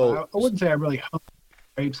 So I wouldn't say I really hunt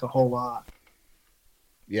scrapes a whole lot.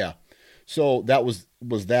 yeah. So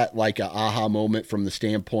was that like a aha moment from the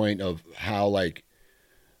standpoint of how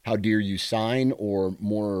deer you sign, or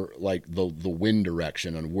more like the wind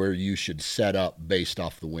direction and where you should set up based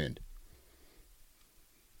off the wind?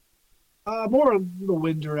 More of the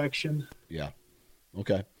wind direction, Yeah.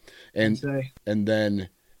 Okay. I'd And say. and then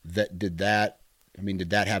did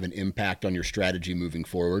that have an impact on your strategy moving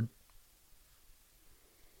forward?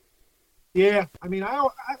 Yeah, I mean, I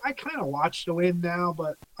kind of watch the wind now,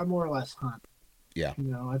 but I more or less hunt. Yeah.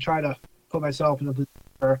 I try to put myself in a position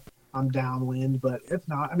where I'm downwind, but if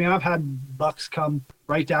not, I mean, I've had bucks come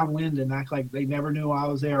right downwind and act like they never knew I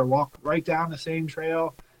was there, walk right down the same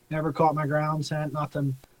trail, never caught my ground scent,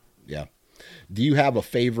 nothing. Yeah. Do you have a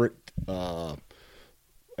favorite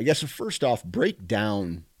I guess first off, break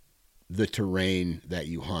down the terrain that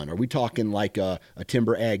you hunt. Are we talking like a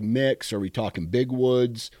timber ag mix? Are we talking big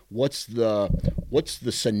woods? What's the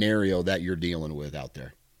scenario that you're dealing with out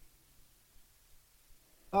there?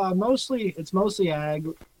 It's mostly ag.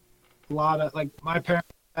 A lot of like my parents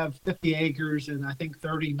have 50 acres, and I think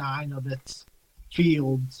 39 of it's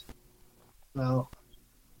fields. So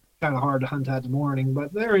kind of hard to hunt that in the morning,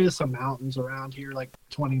 but there is some mountains around here, like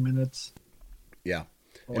 20 minutes Yeah.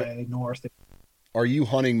 And away north. are you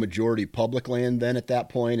hunting majority public land then at that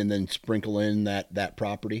point, and then sprinkle in that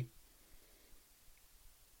property?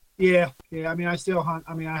 Yeah, yeah. I mean, I still hunt.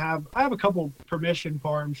 I mean, I have a couple permission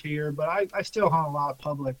farms here, but I still hunt a lot of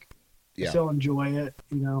public. I Yeah. still enjoy it.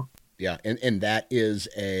 Yeah. And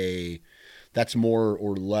that's more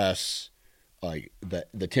or less like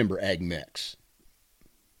the timber ag mix.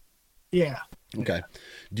 Yeah, Okay. yeah.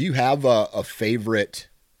 Do you have a favorite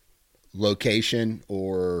location,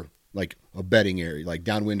 or like a bedding area, like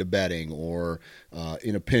downwind of bedding, or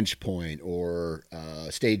in a pinch point, or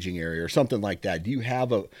staging area, or something like that? Do you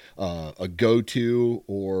have a go to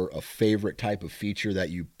or a favorite type of feature that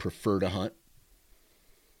you prefer to hunt?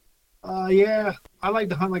 Yeah. I like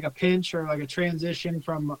to hunt like a pinch or like a transition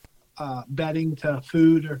from bedding to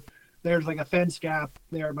food. Or there's like a fence gap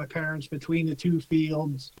there at my parents between the two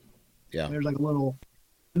fields. Yeah. There's like a little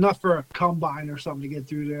enough for a combine or something to get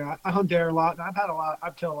through there. I hunt there a lot, and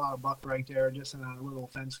I've killed a lot of buck right there just in a little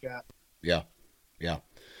fence gap. Yeah. Yeah.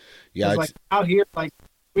 Yeah. Because like out here, like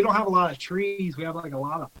we don't have a lot of trees. We have like a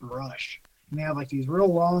lot of brush, and they have like these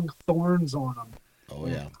real long thorns on them. Oh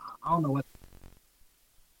And yeah. I don't know what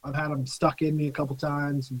I've had them stuck in me a couple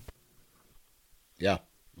times. And, Yeah.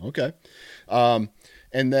 Okay. Um,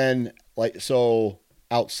 and then like so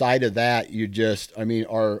outside of that,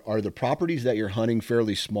 are the properties that you're hunting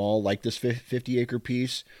fairly small, like this 50 acre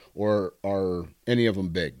piece, or are any of them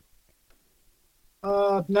big?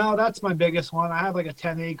 no, that's my biggest one. I have like a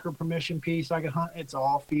 10-acre permission piece. I can hunt. It's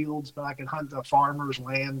all fields, but I can hunt the farmer's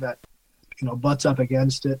land that butts up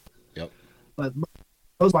against it. Yep. But most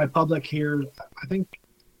of my public here, I think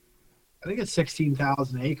I think it's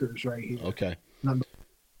 16,000 acres right here. Okay.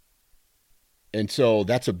 And so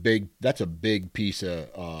that's a big piece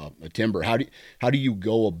of timber. How do you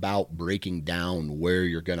go about breaking down where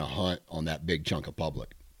you're going to hunt on that big chunk of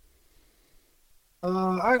public?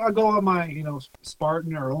 I go on my,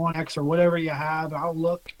 Spartan or Onyx or whatever you have. I'll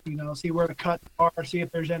look, see where the cuts are, see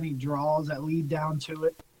if there's any draws that lead down to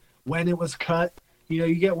it, when it was cut.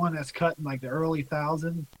 You get one that's cut in like the early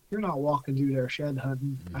thousand. You're not walking through there shed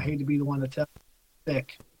hunting. I hate to be the one to tell you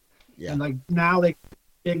thick. Yeah. And like now they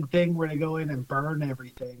big thing where they go in and burn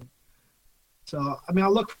everything. So I mean, I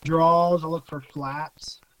look for draws. I look for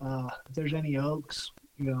flaps. If there's any oaks,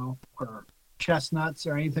 or chestnuts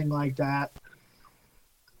or anything like that.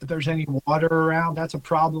 If there's any water around, that's a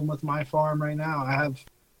problem with my farm right now. I have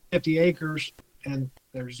 50 acres and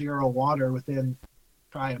there's zero water within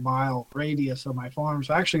probably a mile radius of my farm.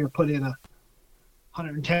 So I actually put in a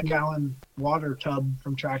 110-gallon water tub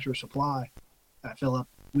from Tractor Supply that I fill up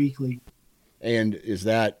weekly. And is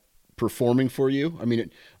that performing for you? I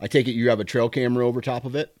mean, I take it you have a trail camera over top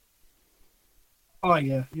of it? Oh,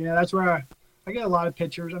 yeah. Yeah, that's where I get a lot of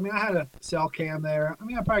pictures. I mean, I had a cell cam there. I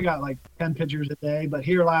mean, I probably got like 10 pictures a day, but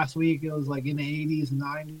here last week it was like in the 80s and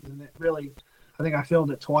 90s, and it really, I think I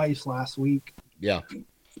filmed it twice last week. Yeah.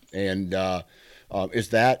 And is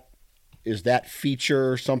that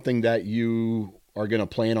feature something that you are going to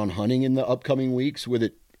plan on hunting in the upcoming weeks with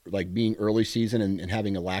it like being early season and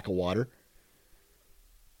having a lack of water?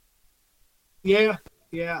 Yeah.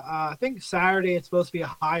 Yeah. I think Saturday it's supposed to be a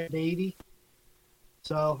high of 80.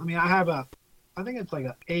 So, I mean, I think it's like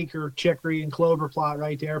an acre chicory and clover plot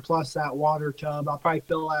right there, plus that water tub. I'll probably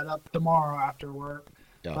fill that up tomorrow after work.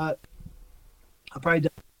 Yeah. But I'll probably do,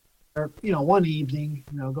 one evening,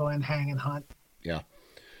 go in, hang and hunt. Yeah.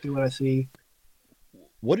 Do what I see.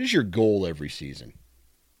 What is your goal every season?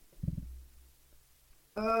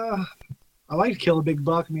 I like to kill a big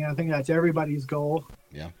buck. I mean, I think that's everybody's goal.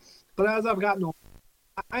 Yeah. But as I've gotten older,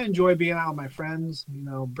 I enjoy being out with my friends.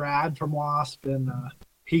 Brad from WASP, and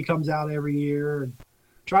he comes out every year. And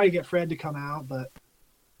try to get Fred to come out, but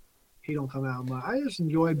he don't come out much. I just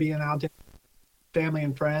enjoy being out there, family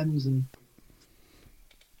and friends, and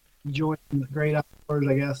enjoying the great outdoors,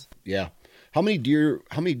 I guess. Yeah. How many deer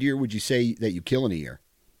would you say that you kill in a year?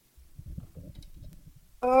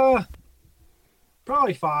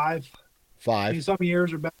 Probably 5. 5. I mean, some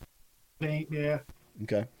years are better than 8, yeah.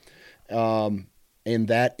 Okay. And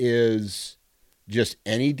that is just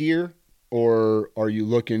any deer, or are you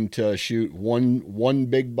looking to shoot one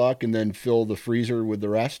big buck and then fill the freezer with the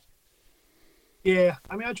rest? Yeah,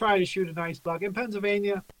 I mean, I try to shoot a nice buck. In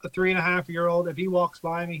Pennsylvania, a 3.5-year-old, if he walks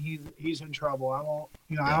by me, he's in trouble. I won't,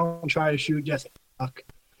 I don't try to shoot just a buck.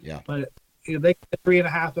 Yeah. But if they get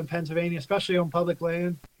 3.5 in Pennsylvania, especially on public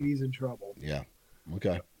land, he's in trouble. Yeah.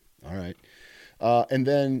 Okay. All right. And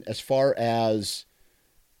then as far as,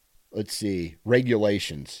 let's see,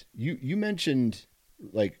 regulations, you mentioned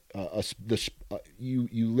like you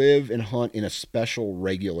live and hunt in a special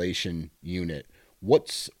regulation unit.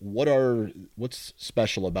 What's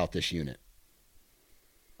special about this unit?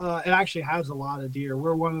 It actually has a lot of deer.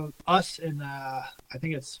 We're one of us in I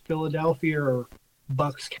think it's Philadelphia or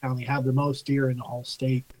Bucks County have the most deer in the whole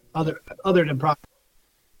state. Other than probably,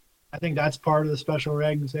 I think that's part of the special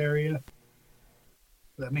regs area.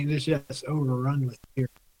 I mean, it's just overrun with deer.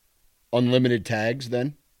 Unlimited tags,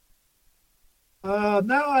 then?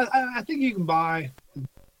 No, I think you can buy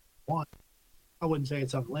one. I wouldn't say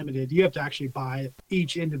it's unlimited. You have to actually buy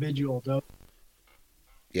each individual though.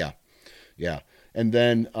 Yeah, yeah. And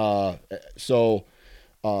then, so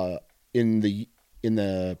in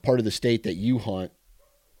the part of the state that you hunt,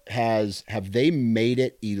 have they made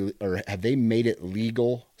it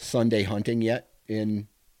legal Sunday hunting yet in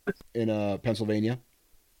Pennsylvania?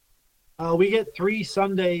 We get 3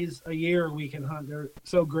 Sundays a year we can hunt. They're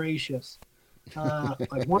so gracious.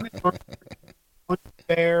 Like one in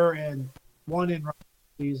fair and one in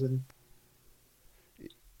season.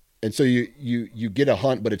 And so you get a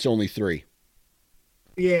hunt, but it's only 3.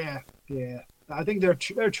 Yeah. I think they're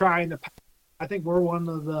trying to. I think we're one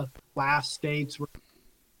of the last states where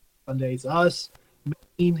Sundays. Us,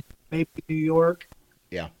 Maine, maybe New York.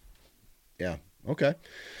 Yeah. Okay.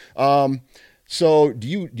 So do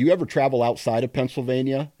you ever travel outside of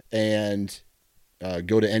Pennsylvania and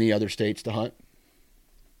go to any other states to hunt?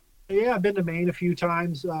 Yeah, I've been to Maine a few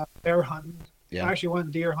times. Bear hunting. Yeah. I actually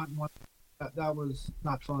went deer hunting once. That was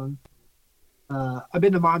not fun. I've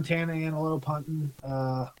been to Montana antelope hunting.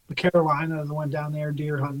 The Carolinas, I went down there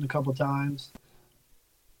deer hunting a couple times.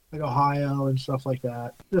 Like Ohio and stuff like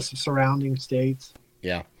that. Just surrounding states.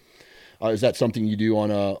 Yeah. Is that something you do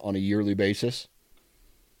on a yearly basis?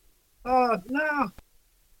 No,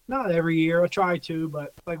 not every year. I try to,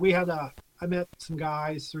 but like we had a I met some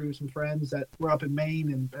guys through some friends that were up in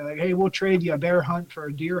Maine, and they're like, "Hey, we'll trade you a bear hunt for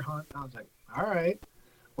a deer hunt." And I was like, "All right."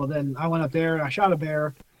 Well, then I went up there and I shot a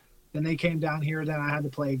bear. Then they came down here. Then I had to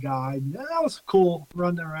play guide. And that was cool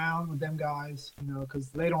running around with them guys, because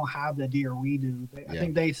they don't have the deer we do. I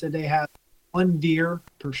think they said they have one deer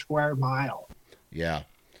per square mile. Yeah.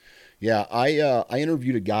 Yeah. I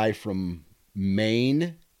interviewed a guy from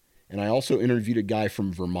Maine, and I also interviewed a guy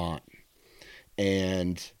from Vermont.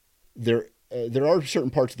 And there are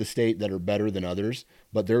certain parts of the state that are better than others,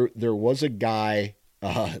 but there was a guy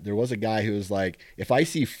who was like, if I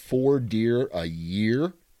see 4 deer a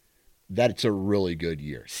year, that's a really good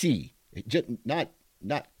year. See, just not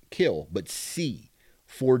kill, but see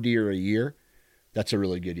 4 deer a year, that's a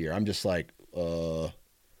really good year. I'm just like,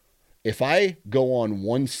 if I go on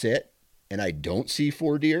one sit and I don't see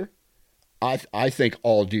 4 deer, I think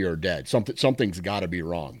all deer are dead. Something's got to be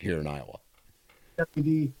wrong here in Iowa.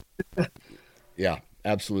 Deputy. Yeah,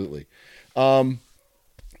 absolutely.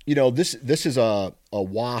 This is a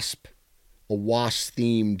WASP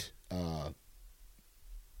themed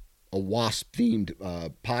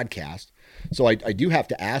podcast. So I do have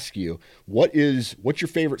to ask you, what's your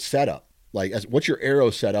favorite setup? Like, what's your arrow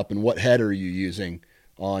setup, and what head are you using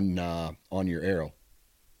on your arrow?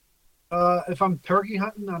 If I'm turkey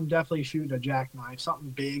hunting, I'm definitely shooting a jackknife,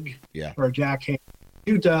 something big. Yeah. Or a jackhammer.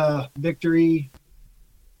 Shoot a Victory.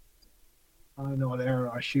 I don't know what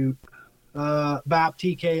arrow I shoot. BAP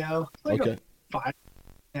TKO. Okay. A 5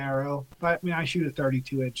 arrow. I mean, I shoot a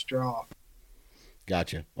 32-inch draw.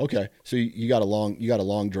 Gotcha. Okay. So you got a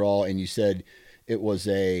long draw, and you said it was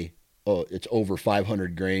it's over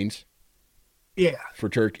 500 grains. Yeah. For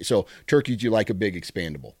turkey. So turkeys, you like a big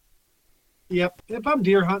expandable. Yep. If I'm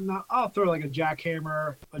deer hunting, I'll throw like a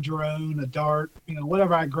jackhammer, a drone, a dart,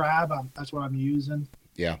 whatever I grab, that's what I'm using.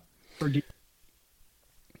 Yeah. For deer.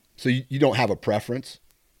 So you don't have a preference?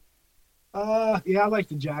 Yeah, I like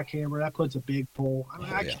the jackhammer. That puts a big pull. I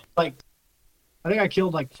mean, I think I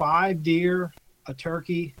killed like 5 deer, a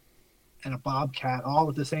turkey, and a bobcat, all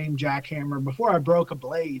with the same jackhammer before I broke a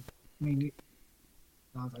blade. I mean,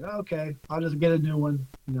 I was like, okay, I'll just get a new one.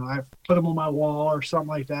 I put them on my wall or something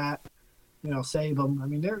like that. Save them. I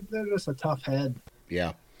mean, they're just a tough head.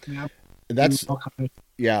 Yeah. I mean, and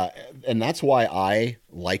that's why I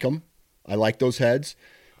like them. I like those heads,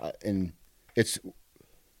 and it's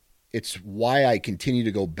why I continue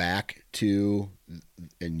to go back to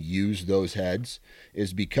and use those heads,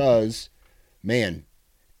 is because, man,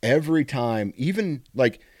 every time, even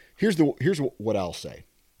like, here's what I'll say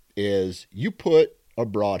is, you put a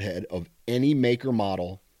broadhead of any make or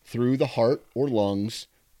model through the heart or lungs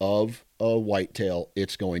of a whitetail,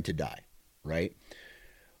 it's going to die, right?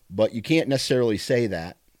 But you can't necessarily say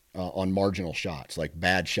that on marginal shots, like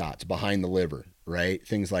bad shots behind the liver, right?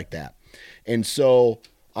 Things like that. And so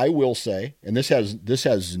I will say, and this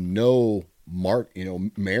has no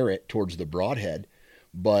merit towards the broadhead,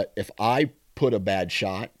 but if I put a bad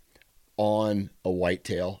shot on a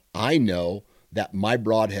whitetail, I know that my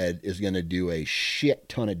broadhead is going to do a shit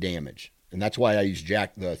ton of damage. And that's why I use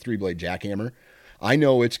the 3-blade jackhammer. I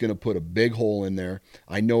know it's going to put a big hole in there.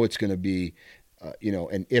 I know it's going to be,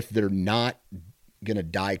 and if they're not going to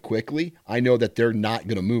die quickly, I know that they're not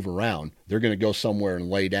going to move around. They're going to go somewhere and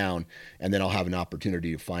lay down, and then I'll have an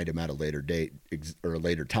opportunity to find them at a later date or a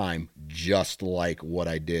later time, just like what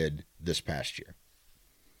I did this past year.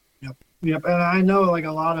 Yep. And I know like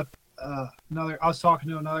a lot of, I was talking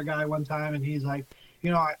to another guy one time, and he's like,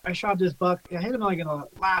 I shot this buck. I hit him like in the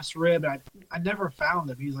last rib. I never found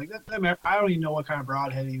him. He's like, I don't even know what kind of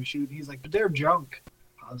broadhead he was shooting. He's like, but they're junk.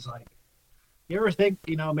 I was like, you ever think,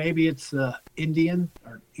 maybe it's the Indian,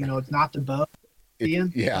 or, it's not the bow.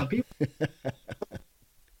 Indian? Yeah.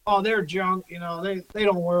 Oh, they're junk. They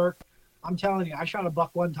don't work. I'm telling you, I shot a buck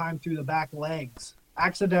one time through the back legs.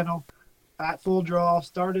 Accidental. At full draw,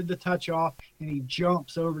 started to touch off, and he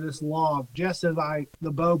jumps over this log just as the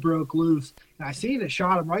bow broke loose. And I seen it,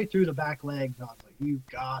 shot him right through the back legs. I was like, you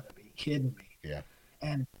gotta be kidding me. Yeah.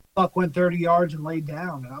 And buck went 30 yards and laid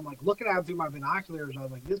down. And I'm like looking at him through my binoculars. I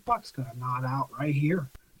was like, this buck's gonna nod out right here.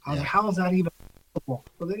 I was like, how is that even possible?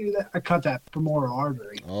 Well, they do that. I cut that femoral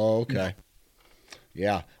artery. Oh, okay.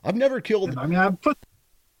 Yeah. I've never killed a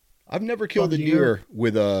deer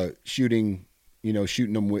with shooting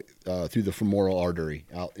them through the femoral artery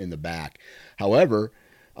out in the back. However,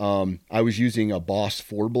 I was using a Boss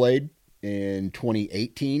 4-blade in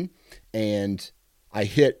 2018, and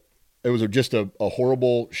it was just a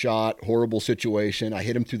horrible shot, horrible situation. I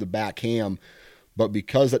hit him through the back ham, but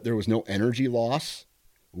because there was no energy loss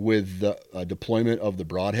with the deployment of the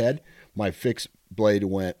broadhead, my fixed blade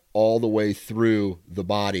went all the way through the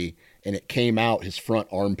body and it came out his front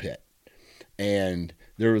armpit. And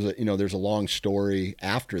there's a long story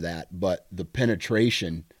after that, but the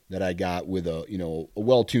penetration that I got with a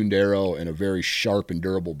well-tuned arrow and a very sharp and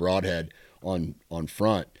durable broadhead on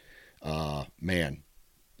front, man,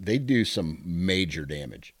 they do some major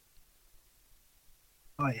damage.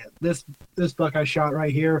 Oh yeah, this buck I shot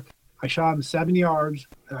right here, I shot him 7 yards,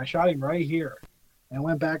 and I shot him right here, and I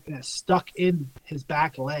went back and it stuck in his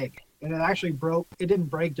back leg, and it actually broke. It didn't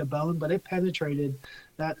break the bone, but it penetrated.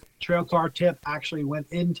 That trail car tip actually went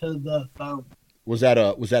into the bone. Was that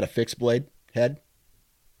a fixed blade head?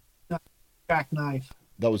 Jackknife.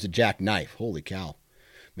 That was a jackknife. Holy cow,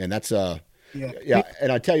 man! That's yeah.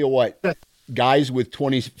 And I tell you what, guys with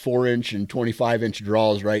 24-inch and 25-inch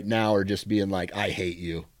draws right now are just being like, I hate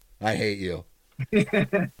you. I hate you.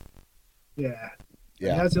 Yeah. Yeah.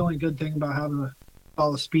 And that's the only good thing about having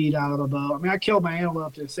all the speed out of the bow. I mean, I killed my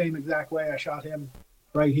antelope the same exact way. I shot him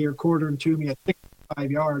right here, quartering to me at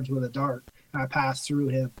 65 yards with a dart, and I passed through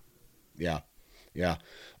him. Yeah. Yeah.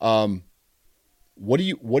 What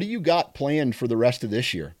do you got planned for the rest of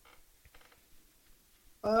this year?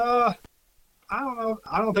 I don't know.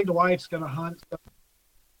 I don't think the wife's gonna hunt.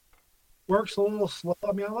 Works a little slow.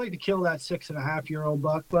 I mean, I like to kill that 6.5-year-old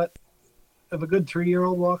buck, but if a good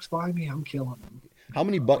 3-year-old walks by me, I'm killing him. How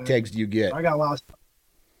many buck tags do you get? I got lost.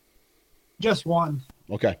 Just one.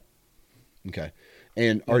 Okay.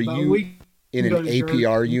 And are you in an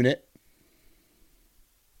APR unit?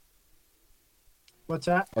 What's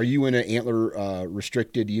that? Are you in an antler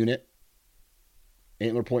restricted unit?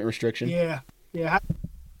 Antler point restriction? Yeah.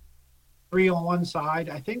 3 on one side.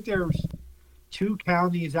 I think there's 2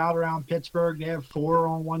 counties out around Pittsburgh. They have 4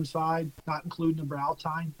 on one side, not including the brow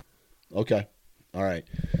tine. Okay. All right.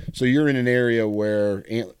 So you're in an area where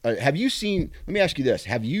have you seen? Let me ask you this: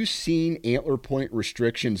 have you seen antler point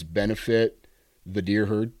restrictions benefit the deer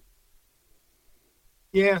herd?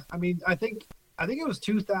 Yeah, I mean, I think it was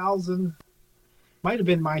 2000. Might have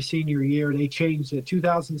been my senior year. They changed it,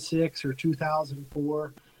 2006 or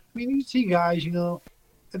 2004. I mean, you see guys, if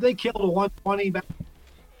they killed a 120 back,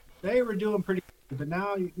 they were doing pretty good. But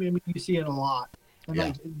now you see it a lot, and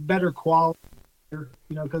like better quality,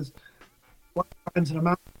 because what happens in a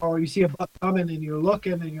mountain, or you see a buck coming and you're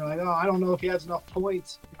looking and you're like, oh, I don't know if he has enough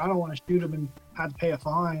points. I don't want to shoot him and have to pay a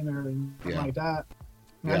fine or anything like that.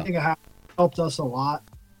 And I think it helped us a lot.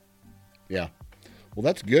 Yeah. Well,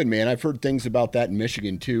 that's good, man. I've heard things about that in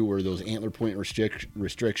Michigan too, where those antler point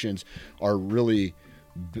restrictions are really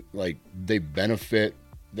like they benefit.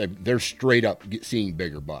 They're straight up seeing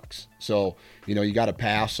bigger bucks. So you got to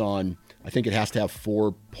pass on. I think it has to have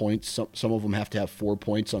 4 points. Some of them have to have 4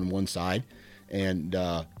 points on one side, and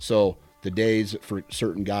so the days for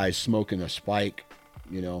certain guys smoking a spike,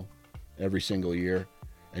 every single year,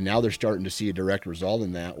 and now they're starting to see a direct result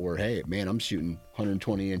in that. Where hey, man, I'm shooting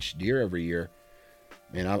 120-inch deer every year.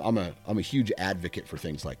 And I'm a huge advocate for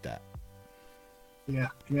things like that. Yeah.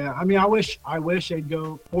 I mean, I wish they'd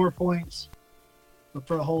go 4 points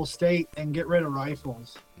for the whole state and get rid of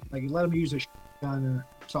rifles. Like let them use a shotgun or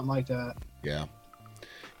something like that.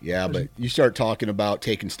 Yeah. But you start talking about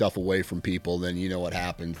taking stuff away from people, then you know what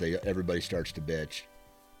happens. Everybody starts to bitch.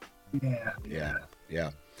 Yeah.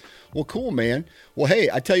 Well, cool, man. Well, hey,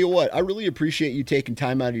 I tell you what, I really appreciate you taking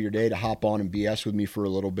time out of your day to hop on and BS with me for a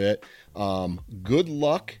little bit. Good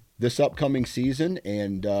luck this upcoming season,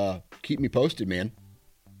 and keep me posted, man.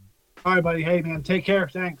 All right, buddy. Hey, man, take care.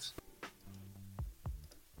 Thanks.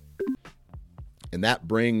 And that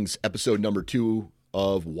brings episode number 2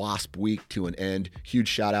 of WASP Week to an end. Huge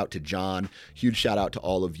shout out to John. Huge shout out to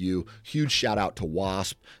all of you. Huge shout out to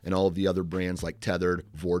WASP and all of the other brands like Tethered,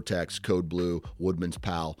 Vortex, Code Blue, Woodman's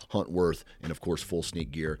Pal, Huntworth, and of course Full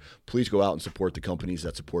Sneak Gear. Please go out and support the companies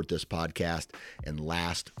that support this podcast. And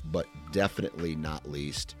last but definitely not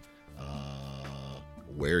least,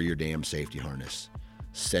 wear your damn safety harness.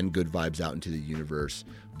 Send good vibes out into the universe.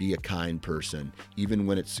 Be a kind person, even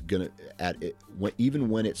when it's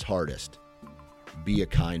hardest. Be a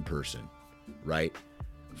kind person, right?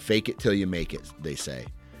 Fake it till you make it, they say.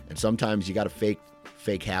 And sometimes you got to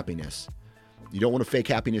fake happiness. You don't want to fake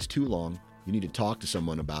happiness too long. You need to talk to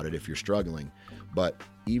someone about it if you're struggling. But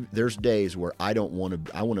there's days where I want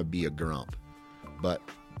to be a grump. But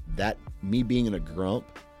that me being a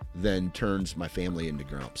grump then turns my family into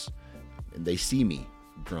grumps. And they see me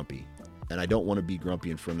grumpy. And I don't want to be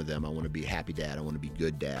grumpy in front of them. I want to be happy dad. I want to be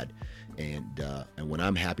good dad. And when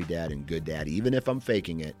I'm happy dad and good dad, even if I'm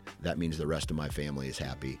faking it, that means the rest of my family is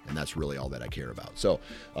happy. And that's really all that I care about. So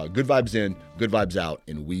good vibes in, good vibes out,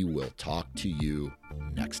 and we will talk to you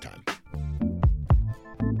next time.